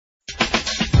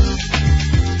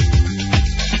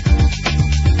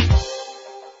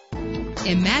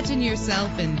Imagine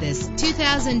yourself in this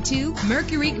 2002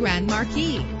 Mercury Grand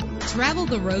Marquis. Travel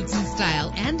the roads in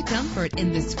style and comfort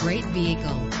in this great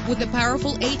vehicle. With a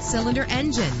powerful 8-cylinder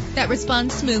engine that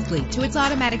responds smoothly to its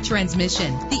automatic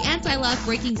transmission, the anti-lock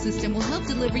braking system will help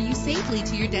deliver you safely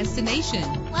to your destination.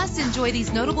 Plus, enjoy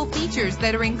these notable features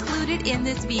that are included in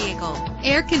this vehicle: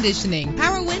 air conditioning,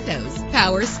 power windows,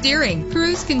 power steering,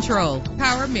 cruise control,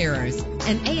 power mirrors,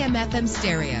 an AM/FM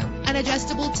stereo, an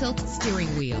adjustable tilt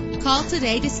steering wheel. Call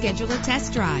today to schedule a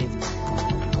test drive.